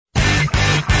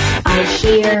I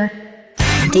hear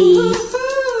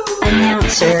the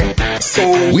announcer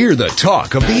say, we're the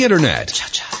talk of the internet.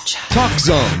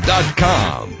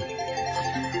 TalkZone.com.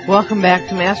 Welcome back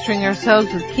to Mastering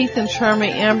Ourselves with Keith and Charma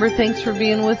Amber. Thanks for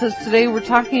being with us today. We're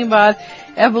talking about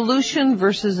evolution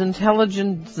versus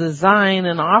intelligent design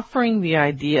and offering the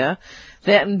idea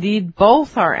that indeed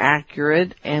both are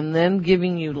accurate and then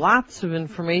giving you lots of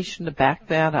information to back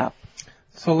that up.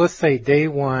 So let's say day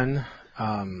one,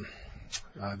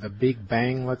 the Big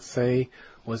Bang, let's say,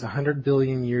 was 100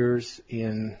 billion years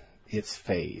in its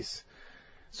phase.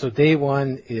 So day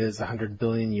one is 100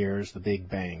 billion years, the Big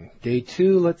Bang. Day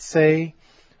two, let's say,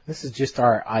 this is just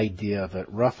our idea of it,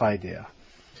 rough idea.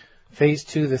 Phase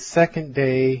two, the second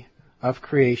day of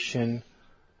creation,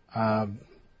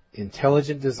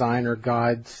 intelligent design or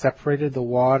God separated the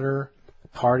water,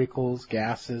 particles,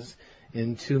 gases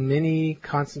into many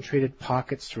concentrated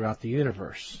pockets throughout the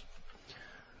universe.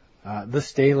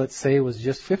 This day, let's say, was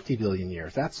just 50 billion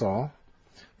years. That's all.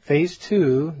 Phase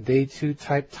two, day two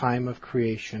type time of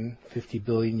creation, 50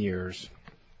 billion years.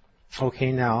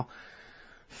 Okay, now,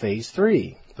 phase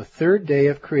three, the third day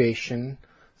of creation,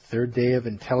 third day of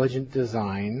intelligent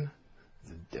design,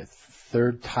 the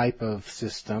third type of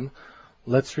system.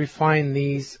 Let's refine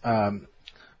these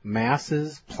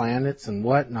masses, planets, and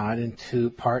whatnot into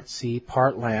part sea,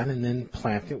 part land, and then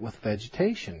plant it with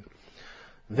vegetation.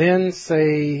 Then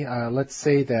say, let's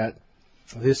say that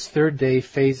this third day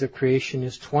phase of creation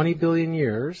is 20 billion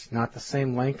years, not the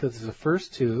same length as the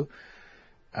first two.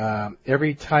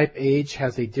 Every type age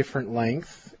has a different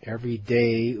length. Every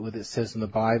day, what it says in the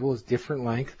Bible, is different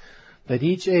length. But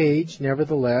each age,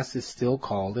 nevertheless, is still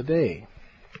called a day.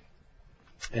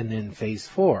 And then phase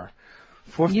four.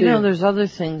 There's other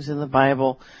things in the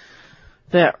Bible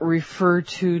that refer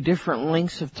to different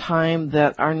lengths of time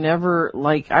that are never,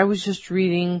 like, I was just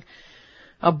reading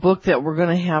a book that we're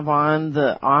going to have on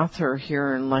the author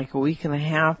here in like a week and a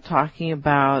half talking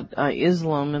about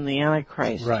Islam and the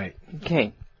Antichrist. Right.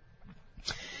 Okay.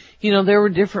 There were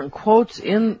different quotes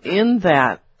in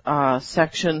that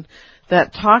section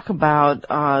that talk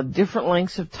about different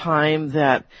lengths of time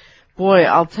that, boy,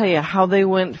 I'll tell you how they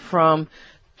went from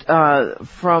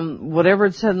whatever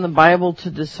it said in the Bible to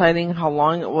deciding how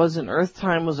long it was in Earth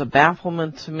time was a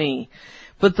bafflement to me.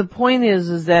 But the point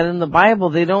is that in the Bible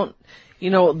they don't,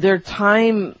 their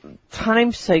time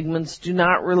segments do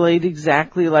not relate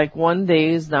exactly, like one day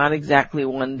is not exactly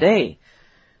one day.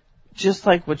 Just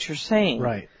like what you're saying.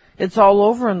 Right. It's all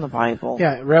over in the Bible.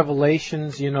 Yeah,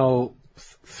 Revelations,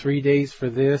 3 days for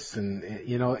this, and,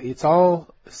 it's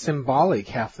all symbolic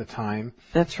half the time.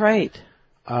 That's right.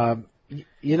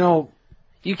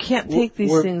 You can't take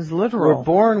these things literal. We're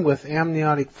born with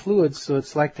amniotic fluid, so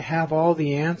it's like to have all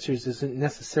the answers isn't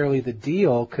necessarily the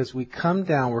deal, because we come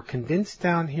down, we're condensed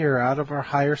down here out of our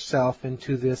higher self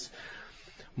into this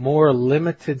more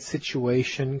limited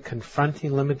situation,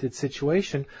 confronting limited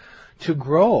situation, to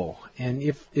grow. And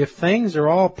if things are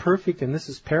all perfect and this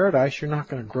is paradise, you're not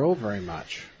going to grow very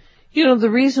much. The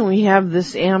reason we have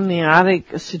this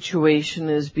amniotic situation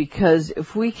is because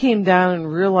if we came down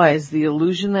and realized the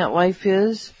illusion that life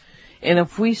is, and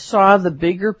if we saw the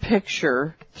bigger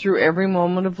picture through every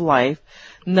moment of life,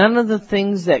 none of the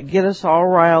things that get us all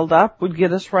riled up would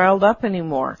get us riled up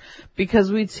anymore,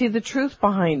 because we'd see the truth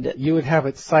behind it. You would have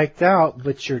it psyched out,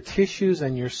 but your tissues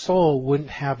and your soul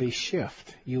wouldn't have a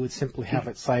shift. You would simply have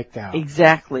it psyched out.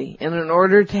 Exactly. And in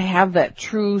order to have that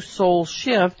true soul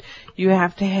shift, you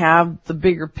have to have the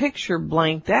bigger picture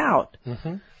blanked out.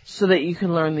 Mm-hmm. So that you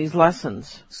can learn these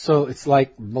lessons. So it's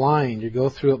like blind. You go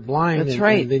through it blind. That's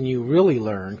right. And then you really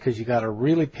learn, because you got to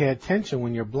really pay attention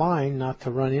when you're blind not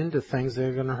to run into things that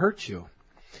are going to hurt you.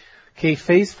 Okay,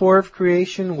 phase 4 of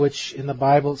creation, which in the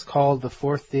Bible is called the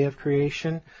fourth day of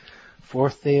creation,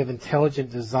 fourth day of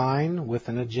intelligent design with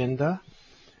an agenda.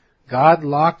 God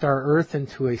locked our earth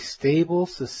into a stable,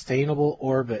 sustainable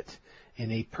orbit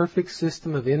in a perfect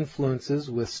system of influences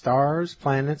with stars,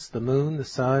 planets, the moon, the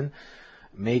sun,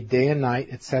 made day and night,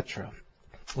 etc.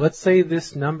 Let's say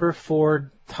this number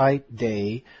 4 type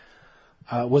day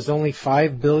was only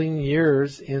 5 billion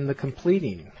years in the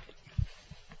completing.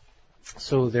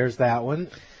 So there's that one.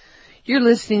 You're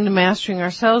listening to Mastering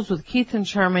Ourselves with Keith and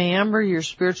Charma Amber, your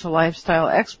spiritual lifestyle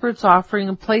experts, offering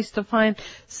a place to find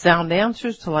sound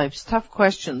answers to life's tough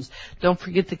questions. Don't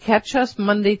forget to catch us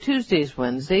Monday, Tuesdays,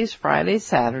 Wednesdays, Fridays,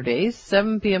 Saturdays,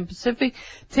 7 p.m. Pacific,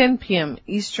 10 p.m.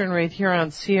 Eastern, right here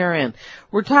on CRN.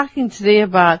 We're talking today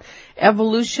about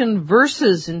evolution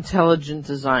versus intelligent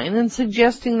design, and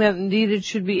suggesting that indeed it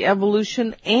should be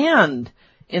evolution and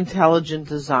intelligent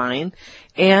design,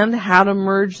 and how to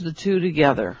merge the two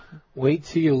together. Wait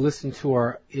till you listen to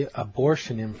our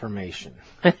abortion information.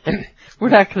 We're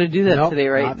not going to do that Nope, today,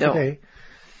 right? Not today.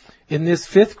 In this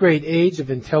fifth great age of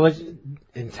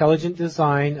intelligent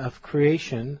design of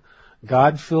creation,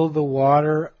 God filled the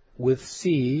water with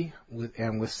sea,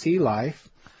 with sea life,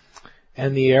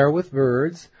 and the air with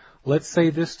birds. Let's say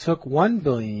this took 1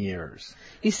 billion years.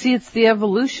 You see, it's the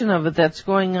evolution of it that's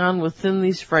going on within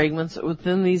these fragments,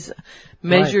 within these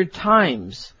measured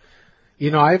times.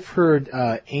 You know, I've heard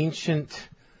ancient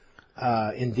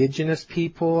indigenous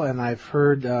people, and I've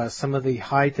heard some of the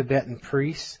high Tibetan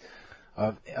priests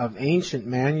of ancient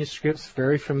manuscripts,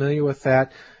 very familiar with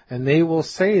that, and they will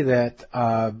say that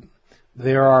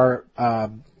there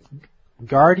are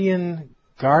guardian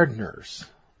gardeners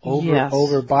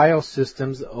over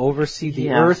biosystems, oversee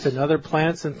the Earth and other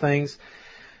planets and things.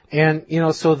 And, you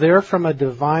know, so they're from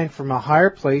a higher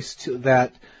place to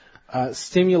that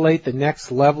stimulate the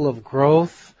next level of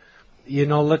growth. You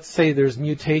know, let's say there's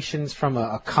mutations from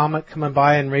a comet coming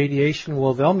by and radiation.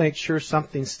 Well, they'll make sure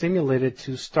something's stimulated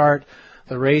to start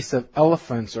the race of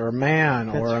elephants or man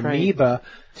or amoeba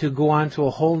to go on to a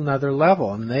whole nother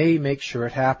level, and they make sure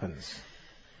it happens.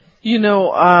 You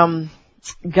know,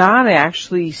 God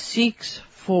actually seeks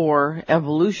for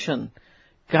evolution.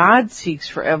 God seeks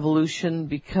for evolution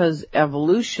because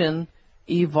evolution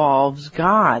evolves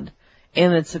God,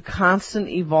 and it's a constant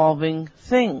evolving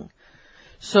thing.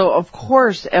 So, of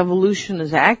course, evolution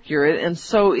is accurate, and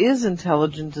so is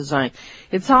intelligent design.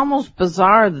 It's almost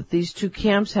bizarre that these two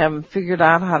camps haven't figured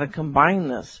out how to combine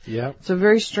this. Yeah. It's a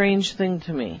very strange thing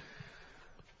to me.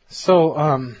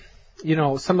 So, you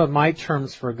know, some of my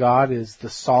terms for God is the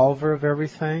solver of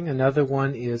everything. Another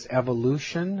one is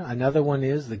evolution. Another one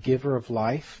is the giver of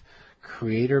life,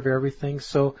 creator of everything.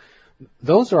 So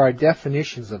those are our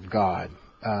definitions of God.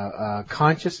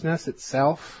 Consciousness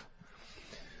itself.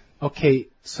 Okay,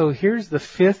 so here's the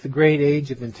fifth great age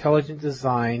of intelligent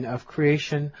design of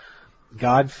creation.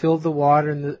 God filled the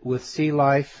water with sea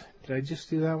life. Did I just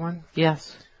do that one?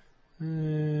 Yes.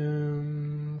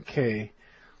 Okay.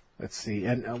 Let's see.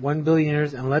 And 1 billion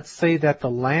years. And let's say that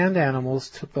the land animals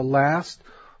took the last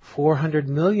 400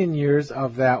 million years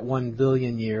of that 1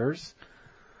 billion years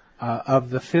of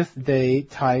the fifth day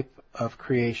type of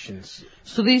creations.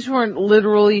 So these weren't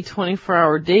literally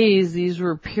 24-hour days. These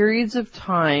were periods of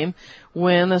time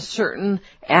when a certain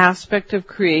aspect of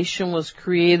creation was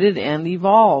created and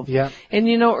evolved. Yeah. And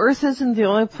you know, Earth isn't the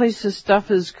only place this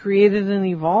stuff is created and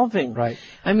evolving. Right.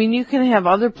 I mean, you can have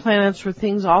other planets where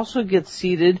things also get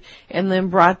seeded and then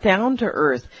brought down to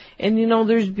Earth. And you know,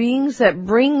 there's beings that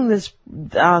bring this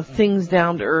things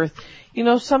down to Earth. You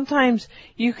know, sometimes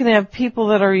you can have people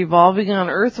that are evolving on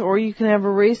Earth, or you can have a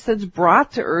race that's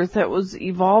brought to Earth that was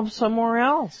evolved somewhere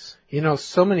else. You know,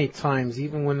 so many times,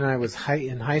 even when I was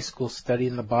in high school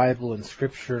studying the Bible and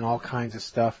Scripture and all kinds of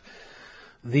stuff,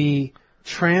 the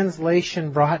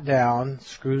translation brought down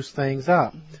screws things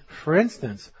up. For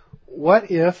instance, what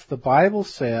if the Bible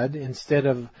said, instead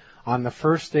of on the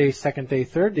first day, second day,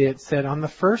 third day, it said on the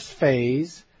first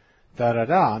phase,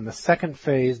 da-da-da, on the second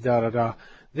phase, da-da-da.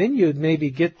 Then you'd maybe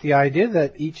get the idea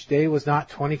that each day was not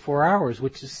 24 hours,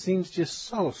 which seems just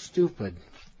so stupid.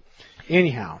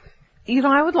 Anyhow. You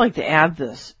know, I would like to add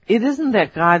this. It isn't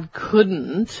that God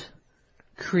couldn't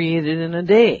create it in a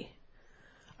day.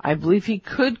 I believe He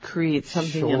could create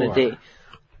something in a day.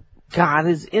 God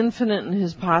is infinite in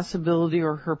His possibility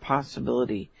or her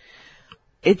possibility.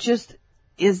 It just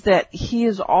is that He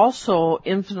is also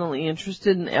infinitely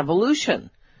interested in evolution,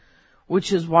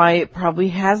 which is why it probably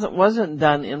wasn't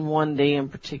done in one day in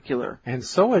particular. And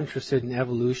so interested in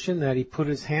evolution that He put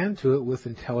His hand to it with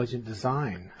intelligent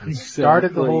design. He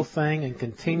started the whole thing and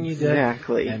continued it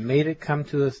and made it come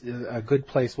to a good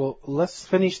place. Well, let's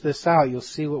finish this out. You'll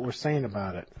see what we're saying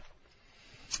about it.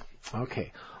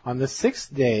 Okay. On the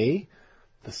sixth day,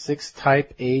 the sixth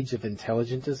type age of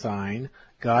intelligent design,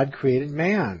 God created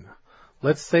man.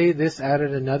 Let's say this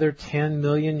added another 10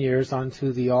 million years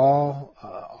onto the all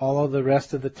of the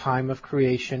rest of the time of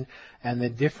creation and the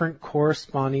different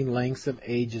corresponding lengths of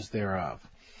ages thereof.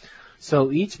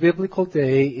 So each biblical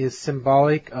day is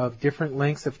symbolic of different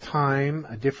lengths of time,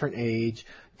 a different age,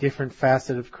 different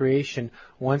facet of creation.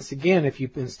 Once again, if you,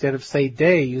 instead of say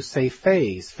day, you say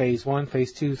phase. Phase 1,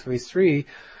 phase 2, phase 3,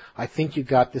 I think you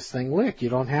got this thing licked. You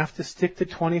don't have to stick to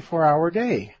 24-hour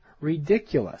day.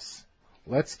 Ridiculous.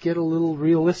 Let's get a little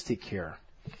realistic here.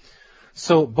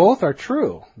 So both are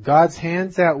true. God's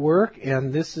hand's at work,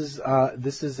 and this is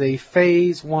a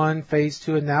phase 1, phase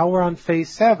 2, and now we're on phase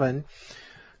 7.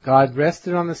 God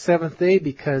rested on the seventh day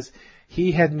because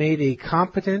He had made a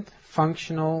competent,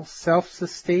 functional,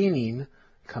 self-sustaining,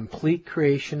 complete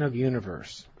creation of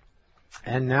universe.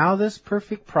 And now this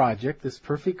perfect project, this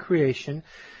perfect creation,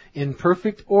 in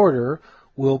perfect order,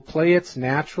 will play its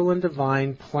natural and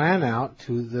divine plan out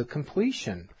to the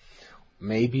completion.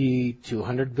 Maybe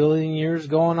 200 billion years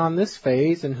going on this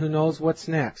phase, and who knows what's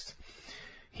next.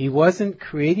 He wasn't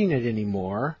creating it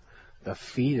anymore. The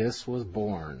fetus was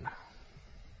born.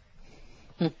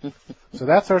 So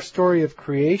that's our story of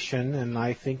creation, and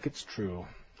I think it's true.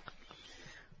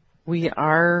 We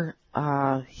are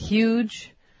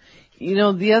huge. You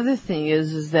know, the other thing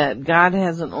is that God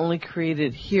hasn't only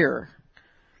created here.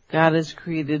 God has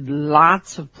created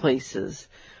lots of places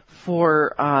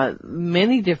for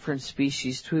many different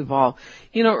species to evolve.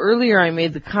 You know, earlier I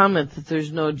made the comment that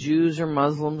there's no Jews or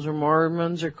Muslims or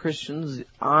Mormons or Christians,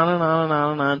 on and on and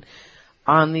on and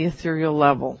on the ethereal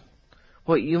level.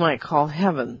 What you might call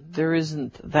heaven. There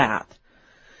isn't that.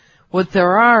 What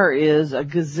there are is a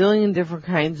gazillion different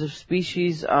kinds of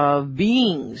species of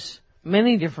beings,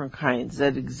 many different kinds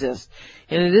that exist.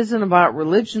 And it isn't about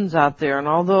religions out there. And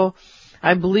although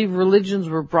I believe religions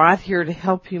were brought here to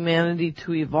help humanity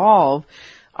to evolve,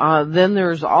 then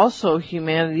there's also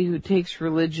humanity who takes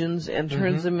religions and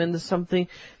turns them into something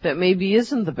that maybe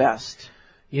isn't the best.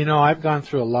 You know, I've gone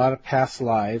through a lot of past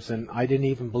lives, and I didn't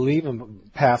even believe in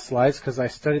past lives because I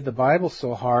studied the Bible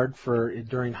so hard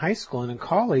during high school and in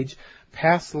college.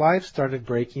 Past lives started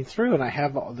breaking through, and I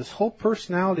have this whole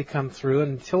personality come through,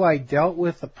 and until I dealt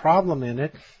with the problem in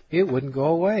it, it wouldn't go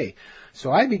away.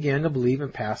 So I began to believe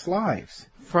in past lives.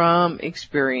 From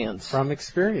experience. From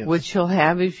experience. Which you'll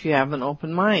have if you have an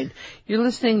open mind. You're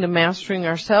listening to Mastering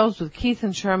Ourselves with Keith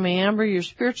and Charmaine Amber, your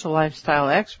spiritual lifestyle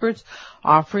experts,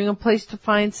 offering a place to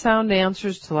find sound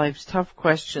answers to life's tough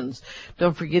questions.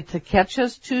 Don't forget to catch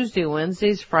us Tuesday,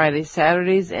 Wednesdays, Fridays,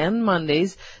 Saturdays, and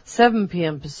Mondays, 7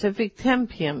 p.m. Pacific, 10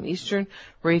 p.m. Eastern,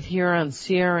 right here on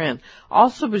CRN.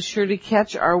 Also, be sure to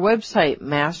catch our website,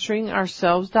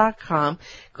 masteringourselves.com.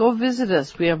 Go visit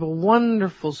us. We have a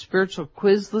wonderful spiritual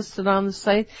quiz listed on the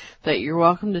site that you're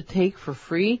welcome to take for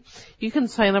free. You can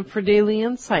sign up for daily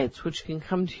insights, which can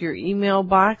come to your email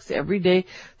box every day.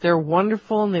 They're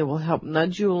wonderful, and they will help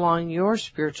nudge you along your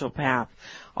spiritual path.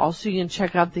 Also, you can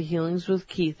check out the Healings with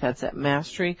Keith. That's at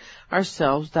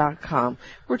masteringourselves.com.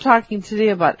 We're talking today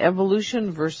about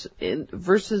evolution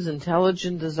versus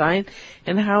intelligent design,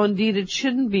 and how indeed it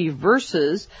shouldn't be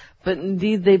versus, but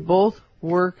indeed they both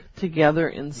work together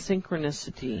in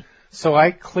synchronicity. So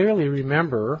I clearly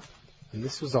remember, and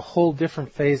this was a whole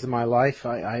different phase of my life.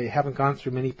 I haven't gone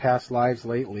through many past lives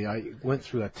lately. I went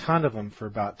through a ton of them for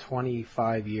about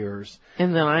 25 years.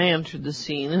 And then I entered the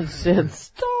scene and said,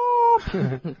 stop!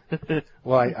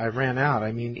 Well, I ran out.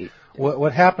 I mean,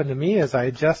 what happened to me is I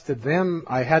adjusted them.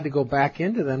 I had to go back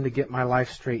into them to get my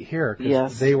life straight here.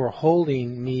 Yes. They were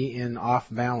holding me in off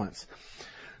balance.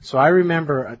 So I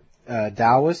remember a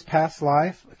Taoist past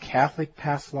life, a Catholic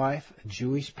past life, a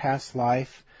Jewish past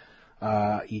life,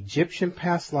 Egyptian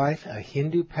past life, a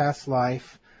Hindu past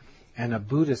life, and a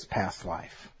Buddhist past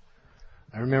life.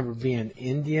 I remember being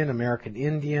Indian, American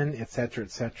Indian, etc.,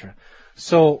 etc.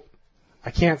 So I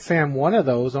can't say I'm one of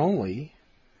those only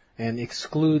and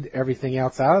exclude everything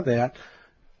else out of that.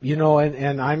 You know,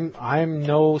 and I'm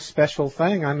no special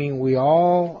thing. I mean, we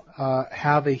all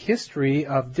have a history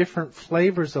of different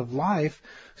flavors of life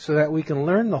so that we can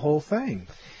learn the whole thing.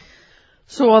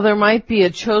 So while there might be a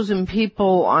chosen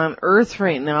people on earth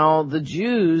right now, the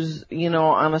Jews, you know,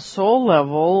 on a soul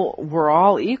level, we're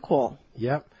all equal.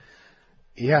 Yep.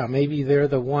 Yeah, maybe they're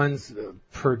the ones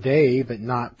per day, but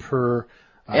not per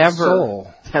ever.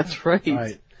 Soul. That's right.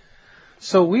 Right.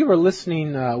 So we were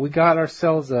listening, we got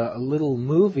ourselves a little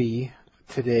movie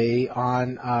today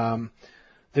on,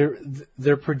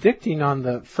 they're predicting on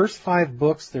the first 5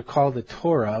 books, they're called the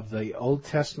Torah, of the Old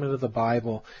Testament of the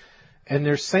Bible, and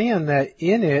they're saying that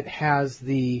in it has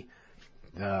the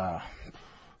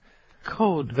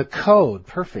code. The code,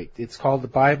 perfect. It's called the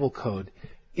Bible Code.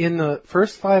 In the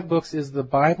first 5 books is the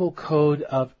Bible code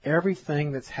of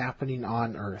everything that's happening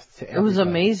on earth to everybody. It was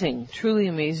amazing, truly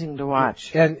amazing to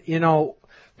watch. And, you know,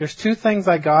 there's 2 things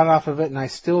I got off of it, and I'm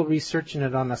still researching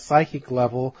it on a psychic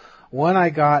level. One, I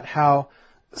got how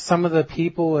some of the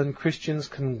people and Christians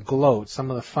can gloat. Some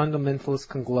of the fundamentalists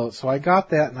can gloat. So I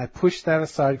got that, and I pushed that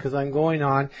aside because I'm going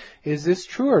on, is this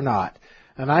true or not?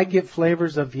 And I get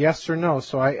flavors of yes or no.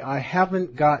 So I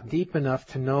haven't got deep enough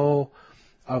to know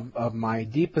of my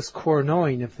deepest core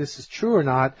knowing if this is true or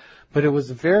not, but it was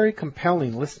very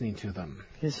compelling listening to them.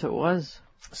 Yes, it was.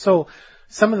 So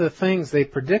some of the things they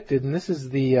predicted, and this is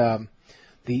the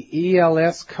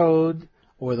ELS code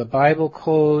or the Bible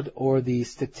code or the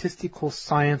statistical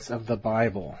science of the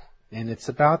Bible, and it's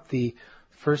about the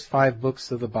first 5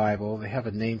 books of the Bible. They have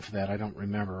a name for that. I don't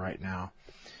remember right now.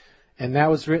 And that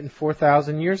was written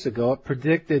 4,000 years ago. It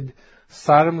predicted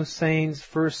Saddam Hussein's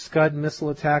first Scud missile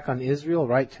attack on Israel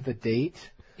right to the date.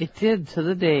 It did, to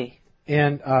the day.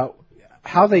 And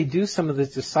how they do some of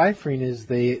this deciphering is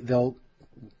they'll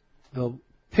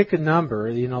pick a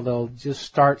number. They'll just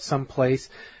start someplace,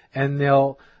 and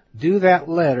they'll do that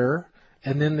letter,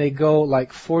 and then they go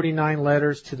like 49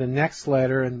 letters to the next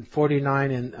letter, and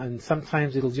 49, and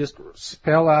sometimes it'll just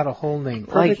spell out a whole name.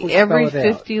 Like every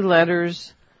 50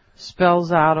 letters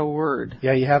spells out a word.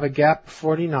 Yeah, you have a gap of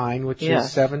 49, which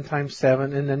is 7 times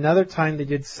 7, and another time they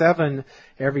did 7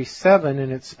 every 7,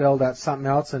 and it spelled out something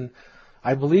else, and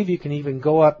I believe you can even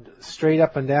go up straight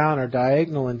up and down or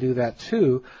diagonal and do that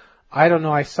too. I don't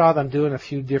know, I saw them doing a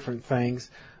few different things,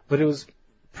 but it was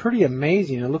pretty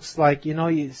amazing. It looks like,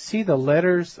 you see the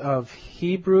letters of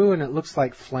Hebrew, and it looks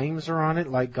like flames are on it,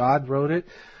 like God wrote it,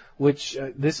 which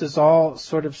this is all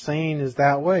sort of saying is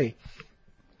that way.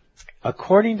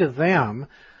 According to them,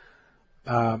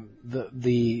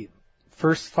 the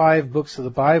first 5 books of the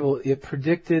Bible, it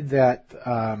predicted that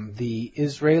the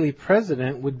Israeli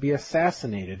president would be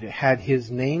assassinated. It had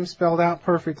his name spelled out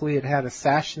perfectly. It had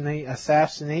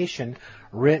assassination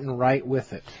written right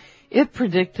with it. It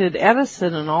predicted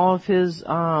Edison and all of his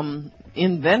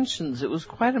inventions. It was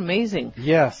quite amazing.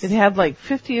 Yes. It had like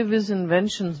 50 of his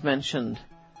inventions mentioned.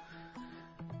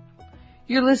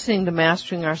 You're listening to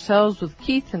Mastering Ourselves with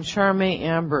Keith and Charmaine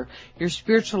Amber, your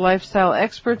spiritual lifestyle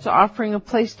experts offering a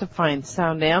place to find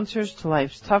sound answers to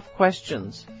life's tough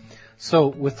questions. So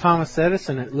with Thomas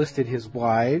Edison, it listed his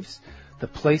wives, the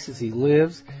places he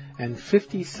lives, and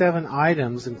 57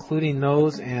 items, including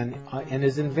those and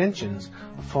his inventions,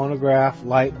 a phonograph,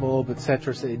 light bulb,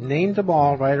 etc. So it named them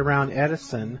all right around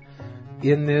Edison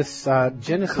in this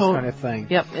Genesis code. Kind of thing.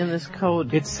 Yep, in this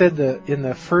code. It said in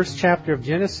the first chapter of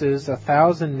Genesis,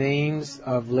 1,000 names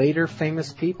of later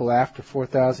famous people after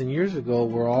 4,000 years ago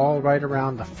were all right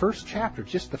around the first chapter,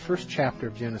 just the first chapter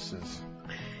of Genesis.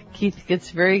 Keith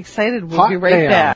gets very excited. We'll be right back.